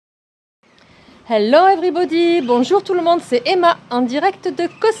Hello everybody, bonjour tout le monde, c'est Emma en direct de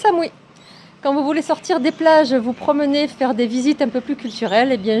Koh Samui. Quand vous voulez sortir des plages, vous promener, faire des visites un peu plus culturelles,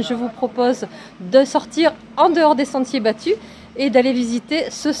 eh bien je vous propose de sortir en dehors des sentiers battus et d'aller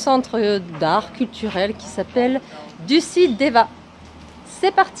visiter ce centre d'art culturel qui s'appelle Dusit Dheva.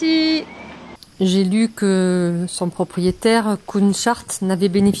 C'est parti! J'ai lu que son propriétaire, Kunchart, n'avait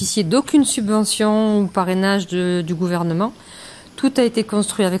bénéficié d'aucune subvention ou parrainage du gouvernement. Tout a été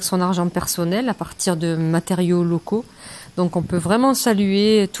construit avec son argent personnel à partir de matériaux locaux. Donc on peut vraiment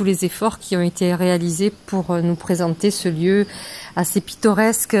saluer tous les efforts qui ont été réalisés pour nous présenter ce lieu assez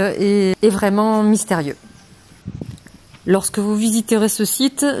pittoresque et vraiment mystérieux. Lorsque vous visiterez ce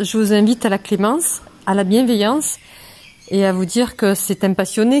site, je vous invite à la clémence, à la bienveillance et à vous dire que c'est un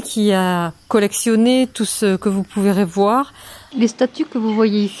passionné qui a collectionné tout ce que vous pouvez voir. Les statues que vous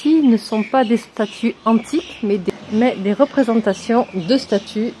voyez ici ne sont pas des statues antiques, mais des représentations de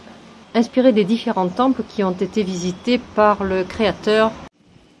statues inspirées des différents temples qui ont été visités par le créateur.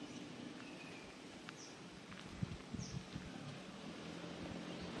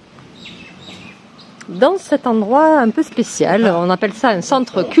 Dans cet endroit un peu spécial, on appelle ça un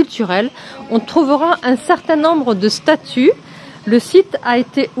centre culturel, on trouvera un certain nombre de statues. Le site a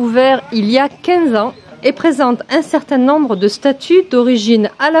été ouvert il y a 15 ans et présente un certain nombre de statues d'origine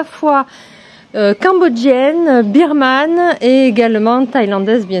à la fois cambodgienne, birmane et également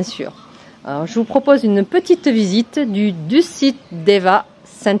thaïlandaise bien sûr. Alors, je vous propose une petite visite du Dusit Dheva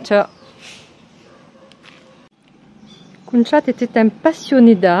Center. Kunchart était un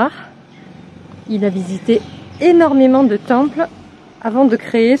passionné d'art. Il a visité énormément de temples avant de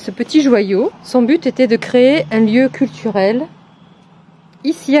créer ce petit joyau. Son but était de créer un lieu culturel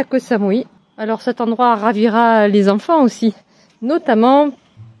ici à Koh Samui. Alors cet endroit ravira les enfants aussi, notamment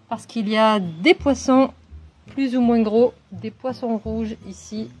parce qu'il y a des poissons plus ou moins gros, des poissons rouges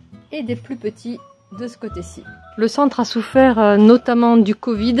ici et des plus petits de ce côté-ci. Le centre a souffert notamment du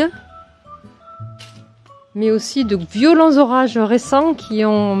Covid, mais aussi de violents orages récents qui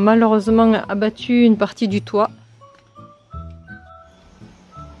ont malheureusement abattu une partie du toit.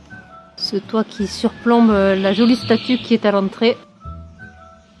 Ce toit qui surplombe la jolie statue qui est à l'entrée.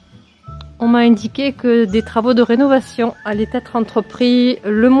 On m'a indiqué que des travaux de rénovation allaient être entrepris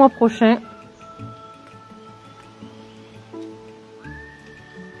le mois prochain.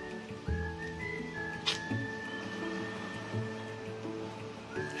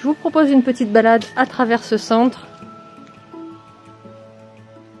 Je vous propose une petite balade à travers ce centre.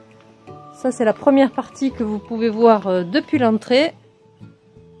 Ça, c'est la première partie que vous pouvez voir depuis l'entrée.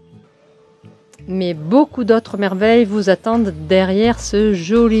 Mais beaucoup d'autres merveilles vous attendent derrière ce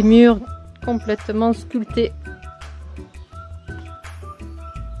joli mur complètement sculpté.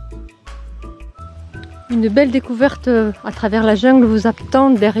 Une belle découverte à travers la jungle vous attend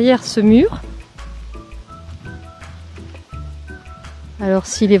derrière ce mur. Alors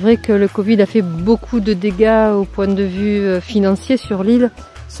s'il est vrai que le Covid a fait beaucoup de dégâts au point de vue financier sur l'île,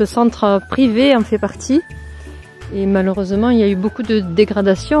 ce centre privé en fait partie. Et malheureusement, il y a eu beaucoup de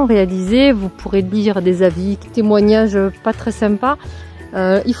dégradations réalisées. Vous pourrez lire des avis, témoignages pas très sympas.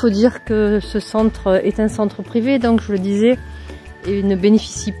 Il faut dire que ce centre est un centre privé, donc je le disais, et ne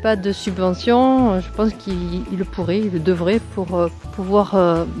bénéficie pas de subventions. Je pense qu'il le pourrait, il le devrait pour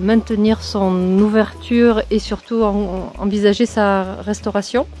pouvoir maintenir son ouverture et surtout envisager sa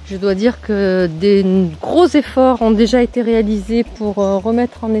restauration. Je dois dire que des gros efforts ont déjà été réalisés pour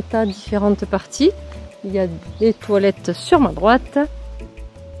remettre en état différentes parties. Il y a des toilettes sur ma droite.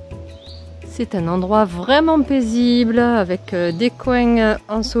 C'est un endroit vraiment paisible avec des coins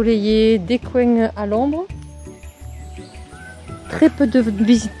ensoleillés, des coins à l'ombre. Très peu de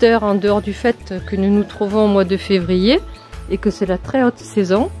visiteurs en dehors du fait que nous nous trouvons au mois de février et que c'est la très haute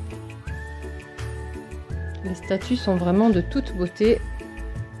saison. Les statues sont vraiment de toute beauté.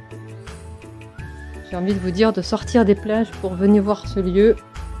 J'ai envie de vous dire de sortir des plages pour venir voir ce lieu.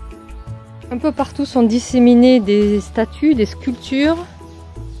 Un peu partout sont disséminées des statues, des sculptures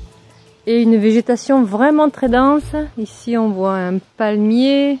et une végétation vraiment très dense. Ici on voit un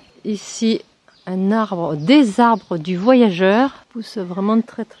palmier, ici un arbre, des arbres du voyageur, pousse vraiment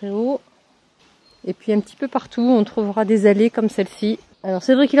très très haut. Et puis un petit peu partout on trouvera des allées comme celle-ci. Alors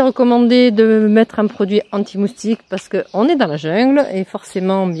c'est vrai qu'il est recommandé de mettre un produit anti-moustique parce qu'on est dans la jungle et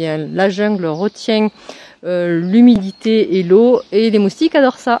forcément bien la jungle retient l'humidité et l'eau et les moustiques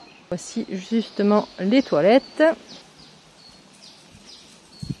adorent ça. Voici justement les toilettes.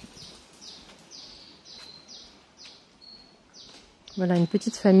 Voilà une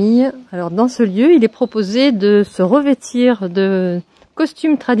petite famille. Alors dans ce lieu, il est proposé de se revêtir de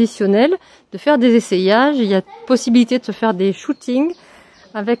costumes traditionnels, de faire des essayages. Il y a possibilité de se faire des shootings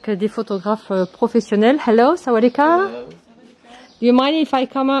avec des photographes professionnels. Hello, sawadika. Do you mind if I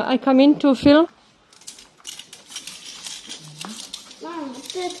come in to film?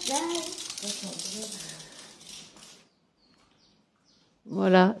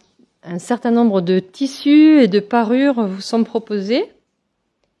 Voilà, un certain nombre de tissus et de parures vous sont proposés.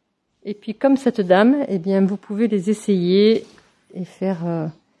 Et puis comme cette dame, eh bien vous pouvez les essayer et faire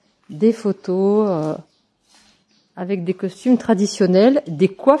des photos avec des costumes traditionnels, des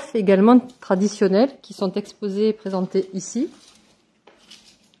coiffes également traditionnelles qui sont exposées et présentées ici.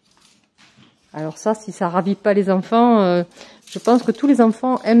 Alors ça, si ça ravit pas les enfants, je pense que tous les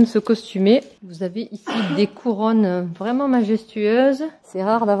enfants aiment se costumer. Vous avez ici des couronnes vraiment majestueuses. C'est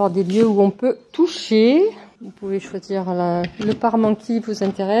rare d'avoir des lieux où on peut toucher. Vous pouvez choisir le parement qui vous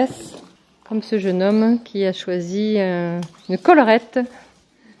intéresse, comme ce jeune homme qui a choisi une collerette.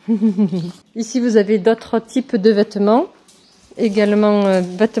 Ici, vous avez d'autres types de vêtements, également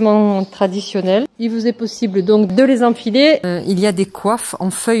vêtements traditionnels. Il vous est possible donc de les enfiler. Il y a des coiffes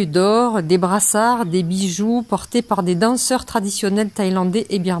en feuilles d'or, des brassards, des bijoux portés par des danseurs traditionnels thaïlandais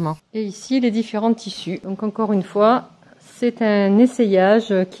et birmans. Et ici, les différents tissus. Donc encore une fois, c'est un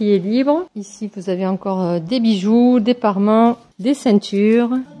essayage qui est libre. Ici, vous avez encore des bijoux, des parements, des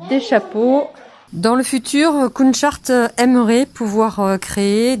ceintures, des chapeaux. Dans le futur, Kunchart aimerait pouvoir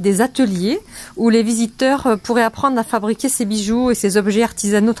créer des ateliers où les visiteurs pourraient apprendre à fabriquer ces bijoux et ces objets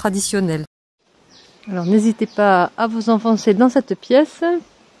artisanaux traditionnels. Alors n'hésitez pas à vous enfoncer dans cette pièce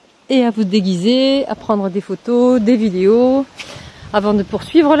et à vous déguiser, à prendre des photos, des vidéos avant de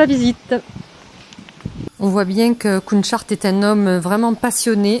poursuivre la visite. On voit bien que Kunchart est un homme vraiment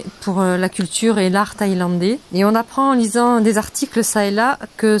passionné pour la culture et l'art thaïlandais. Et on apprend en lisant des articles ça et là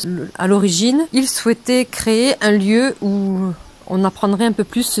que, à l'origine, il souhaitait créer un lieu où on apprendrait un peu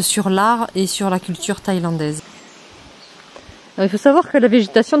plus sur l'art et sur la culture thaïlandaise. Alors, il faut savoir que la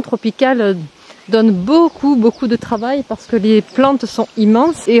végétation tropicale donne beaucoup de travail parce que les plantes sont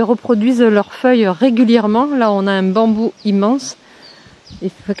immenses et reproduisent leurs feuilles régulièrement. Là, on a un bambou immense.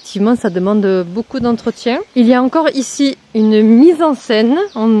 Effectivement, ça demande beaucoup d'entretien. Il y a encore ici une mise en scène.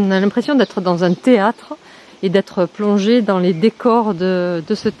 On a l'impression d'être dans un théâtre et d'être plongé dans les décors de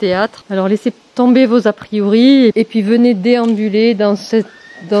ce théâtre. Alors laissez tomber vos a priori et puis venez déambuler dans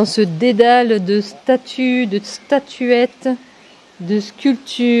ce dédale de statues, de statuettes, de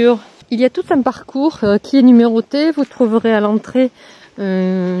sculptures. Il y a tout un parcours qui est numéroté. Vous trouverez à l'entrée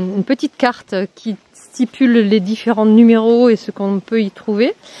une petite carte qui stipule les différents numéros et ce qu'on peut y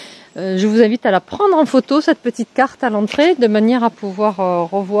trouver. Je vous invite à la prendre en photo, cette petite carte à l'entrée, de manière à pouvoir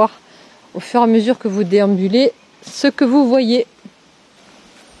revoir au fur et à mesure que vous déambulez ce que vous voyez.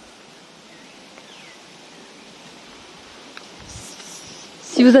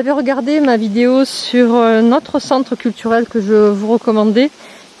 Si vous avez regardé ma vidéo sur notre centre culturel que je vous recommandais,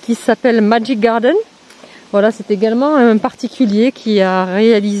 qui s'appelle Magic Garden, voilà, c'est également un particulier qui a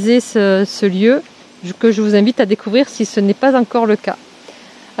réalisé ce lieu, que je vous invite à découvrir si ce n'est pas encore le cas.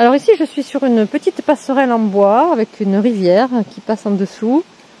 Alors ici, je suis sur une petite passerelle en bois avec une rivière qui passe en dessous.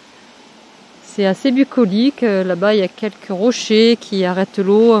 C'est assez bucolique. Là-bas, il y a quelques rochers qui arrêtent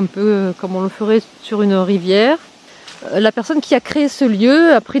l'eau, un peu comme on le ferait sur une rivière. La personne qui a créé ce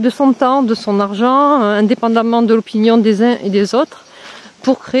lieu a pris de son temps, de son argent, indépendamment de l'opinion des uns et des autres,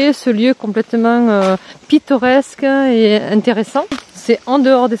 pour créer ce lieu complètement pittoresque et intéressant. C'est en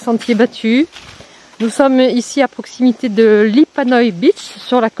dehors des sentiers battus. Nous sommes ici à proximité de Lipanoi Beach,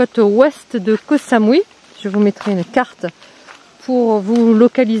 sur la côte ouest de Koh Samui. Je vous mettrai une carte pour vous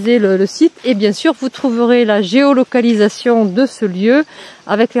localiser le site. Et bien sûr, vous trouverez la géolocalisation de ce lieu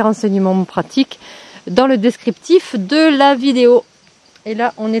avec les renseignements pratiques dans le descriptif de la vidéo. Et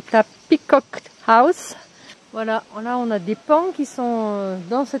là, on est à Peacock House. Voilà, là on a des pans qui sont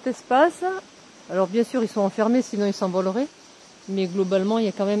dans cet espace. Alors bien sûr, ils sont enfermés, sinon ils s'envoleraient. Mais globalement, il y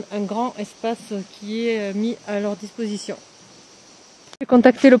a quand même un grand espace qui est mis à leur disposition. J'ai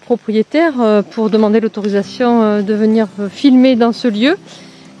contacté le propriétaire pour demander l'autorisation de venir filmer dans ce lieu.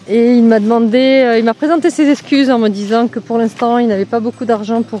 Et il m'a présenté ses excuses en me disant que pour l'instant, il n'avait pas beaucoup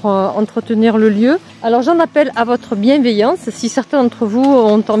d'argent pour entretenir le lieu. Alors j'en appelle à votre bienveillance. Si certains d'entre vous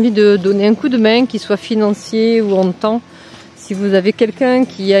ont envie de donner un coup de main, qu'il soit financier ou en temps, si vous avez quelqu'un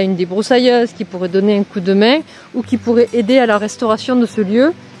qui a une débroussailleuse qui pourrait donner un coup de main ou qui pourrait aider à la restauration de ce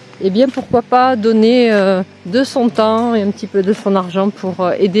lieu, eh bien pourquoi pas donner de son temps et un petit peu de son argent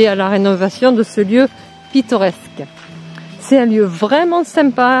pour aider à la rénovation de ce lieu pittoresque. C'est un lieu vraiment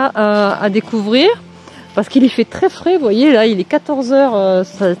sympa à découvrir parce qu'il y fait très frais. Vous voyez là, il est 14 h,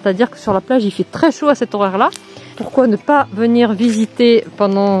 c'est-à-dire que sur la plage il fait très chaud à cet horaire-là. Pourquoi ne pas venir visiter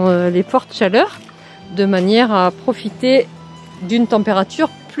pendant les fortes chaleurs de manière à profiter d'une température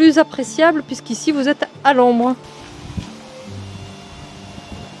plus appréciable puisqu'ici vous êtes à l'ombre.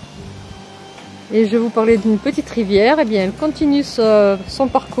 Et je vais vous parler d'une petite rivière. Eh bien, elle continue son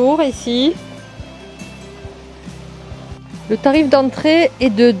parcours ici. Le tarif d'entrée est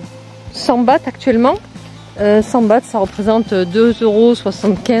de 100 bahts actuellement. 100 bahts, ça représente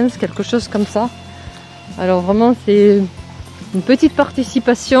 2,75 €, quelque chose comme ça. Alors vraiment, c'est une petite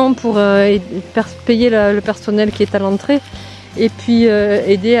participation pour payer le personnel qui est à l'entrée et puis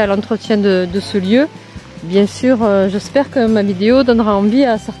aider à l'entretien de ce lieu. Bien sûr, j'espère que ma vidéo donnera envie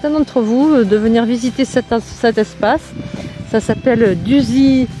à certains d'entre vous de venir visiter cet espace. Ça s'appelle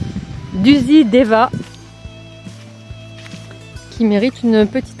Dusit Dheva, qui mérite une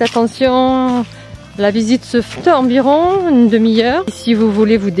petite attention. La visite se fait environ une demi-heure. Si vous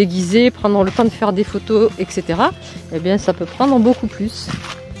voulez vous déguiser, prendre le temps de faire des photos, etc., eh bien ça peut prendre beaucoup plus.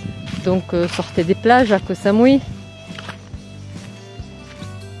 Donc sortez des plages à Koh Samui.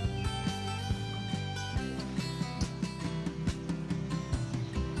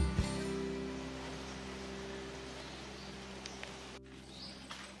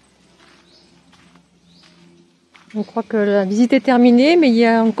 On croit que la visite est terminée, mais il y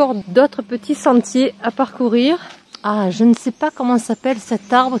a encore d'autres petits sentiers à parcourir. Ah, je ne sais pas comment s'appelle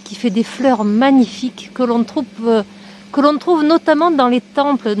cet arbre qui fait des fleurs magnifiques que l'on trouve notamment dans les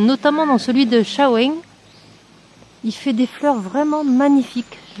temples, notamment dans celui de Shaweng. Il fait des fleurs vraiment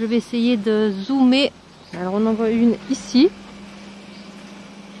magnifiques. Je vais essayer de zoomer. Alors on en voit une ici.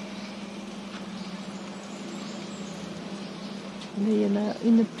 Mais il y en a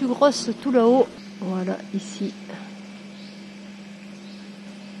une plus grosse tout là-haut. Voilà, ici.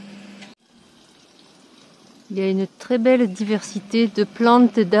 Il y a une très belle diversité de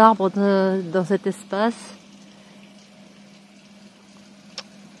plantes et d'arbres dans cet espace.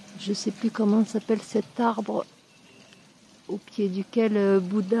 Je ne sais plus comment s'appelle cet arbre au pied duquel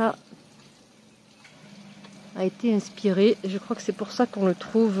Bouddha a été inspiré. Je crois que c'est pour ça qu'on le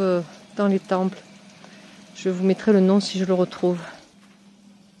trouve dans les temples. Je vous mettrai le nom si je le retrouve.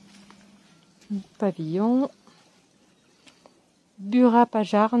 Pavillon.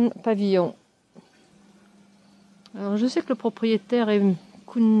 Burapajarn pavillon. Alors je sais que le propriétaire est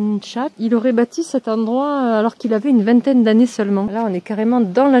Kunchat. Il aurait bâti cet endroit alors qu'il avait une vingtaine d'années seulement. Là on est carrément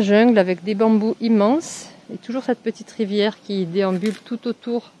dans la jungle avec des bambous immenses et toujours cette petite rivière qui déambule tout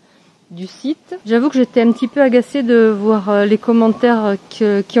autour du site. J'avoue que j'étais un petit peu agacée de voir les commentaires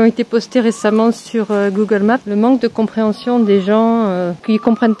qui ont été postés récemment sur Google Maps. Le manque de compréhension des gens qui ne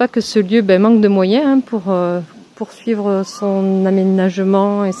comprennent pas que ce lieu manque de moyens pour poursuivre son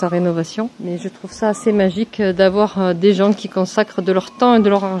aménagement et sa rénovation. Mais je trouve ça assez magique d'avoir des gens qui consacrent de leur temps et de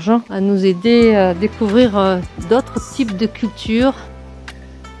leur argent à nous aider à découvrir d'autres types de cultures.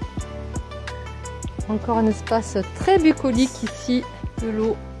 Encore un espace très bucolique ici, de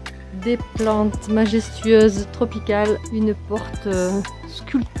l'eau, des plantes majestueuses, tropicales, une porte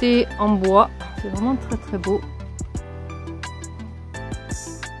sculptée en bois. C'est vraiment très très beau.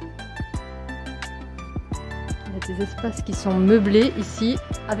 Il y a des espaces qui sont meublés ici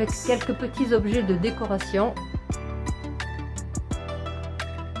avec quelques petits objets de décoration.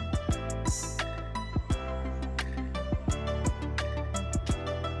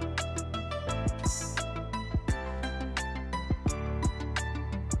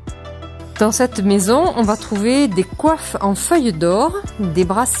 Dans cette maison, on va trouver des coiffes en feuilles d'or, des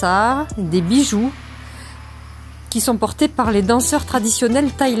brassards, des bijoux qui sont portés par les danseurs traditionnels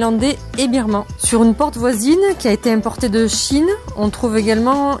thaïlandais et birmans. Sur une porte voisine qui a été importée de Chine, on trouve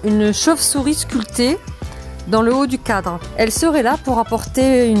également une chauve-souris sculptée dans le haut du cadre. Elle serait là pour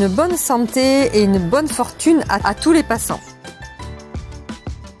apporter une bonne santé et une bonne fortune à tous les passants.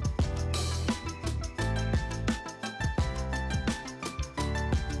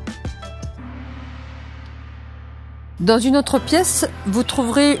 Dans une autre pièce, vous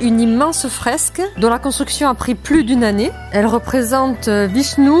trouverez une immense fresque dont la construction a pris plus d'une année. Elle représente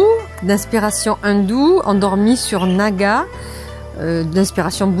Vishnu, d'inspiration hindoue, endormi sur Naga,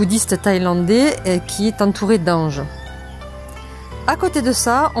 d'inspiration bouddhiste thaïlandais, qui est entouré d'anges. À côté de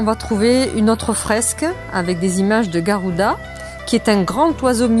ça, on va trouver une autre fresque avec des images de Garuda, qui est un grand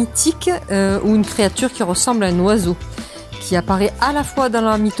oiseau mythique ou une créature qui ressemble à un oiseau, qui apparaît à la fois dans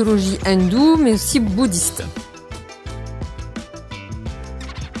la mythologie hindoue mais aussi bouddhiste.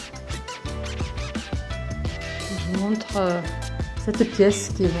 Je vous montre cette pièce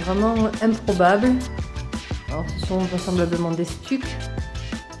qui est vraiment improbable. Alors ce sont vraisemblablement des stucs,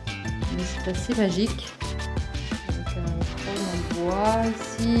 mais c'est assez magique. Avec un trône en bois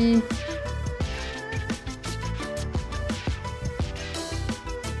ici.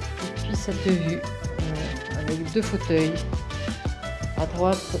 Et puis cette vue avec deux fauteuils à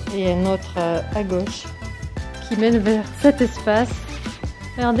droite et un autre à gauche qui mène vers cet espace.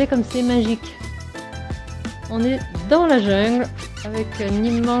 Regardez comme c'est magique. On est dans la jungle avec un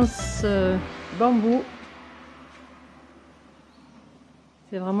immense bambou.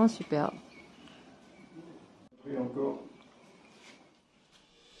 C'est vraiment super.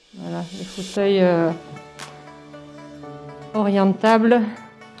 Voilà, les fauteuils orientables.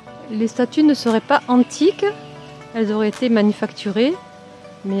 Les statues ne seraient pas antiques, elles auraient été manufacturées,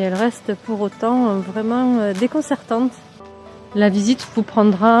 mais elles restent pour autant vraiment déconcertantes. La visite vous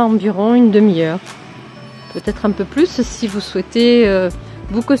prendra environ une demi-heure, peut-être un peu plus si vous souhaitez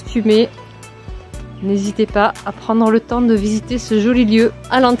vous costumer. N'hésitez pas à prendre le temps de visiter ce joli lieu.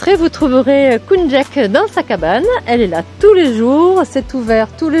 À l'entrée, vous trouverez Kunjek dans sa cabane. Elle est là tous les jours. C'est ouvert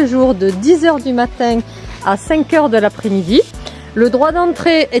tous les jours de 10 h du matin à 5 h de l'après-midi. Le droit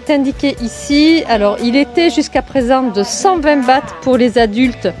d'entrée est indiqué ici. Alors, il était jusqu'à présent de 120 bahts pour les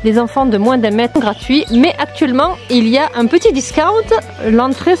adultes, les enfants de moins d'1 mètre gratuit. Mais actuellement, il y a un petit discount.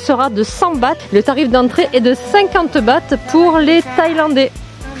 L'entrée sera de 100 bahts. Le tarif d'entrée est de 50 bahts pour les Thaïlandais.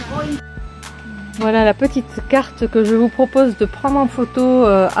 Voilà la petite carte que je vous propose de prendre en photo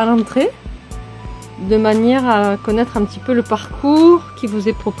à l'entrée, de manière à connaître un petit peu le parcours qui vous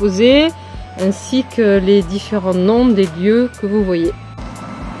est proposé, ainsi que les différents noms des lieux que vous voyez.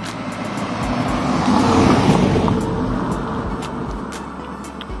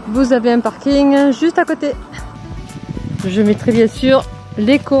 Vous avez un parking juste à côté. Je mettrai bien sûr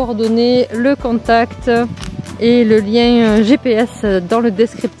les coordonnées, le contact et le lien GPS dans le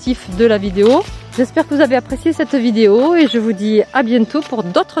descriptif de la vidéo. J'espère que vous avez apprécié cette vidéo et je vous dis à bientôt pour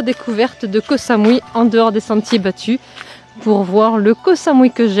d'autres découvertes de Koh Samui en dehors des sentiers battus, pour voir le Koh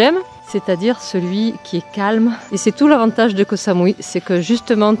Samui que j'aime, c'est-à-dire celui qui est calme. Et c'est tout l'avantage de Koh Samui, c'est que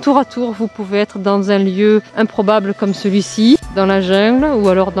justement tour à tour vous pouvez être dans un lieu improbable comme celui-ci, dans la jungle ou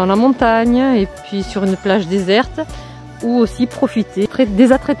alors dans la montagne et puis sur une plage déserte, ou aussi profiter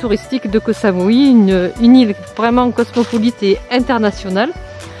des attraits touristiques de Koh Samui, une île vraiment cosmopolite et internationale,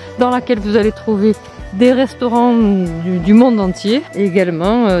 dans laquelle vous allez trouver des restaurants du monde entier, et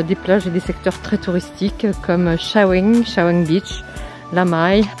également des plages et des secteurs très touristiques comme Shaweng Beach,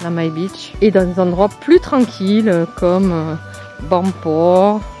 Lamai Beach, et dans des endroits plus tranquilles comme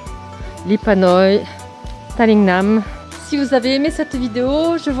Bampor, Lipanoi, Talingnam. Si vous avez aimé cette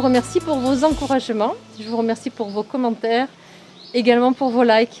vidéo, je vous remercie pour vos encouragements, je vous remercie pour vos commentaires, également pour vos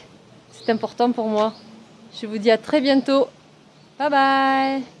likes, c'est important pour moi. Je vous dis à très bientôt, bye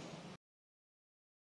bye.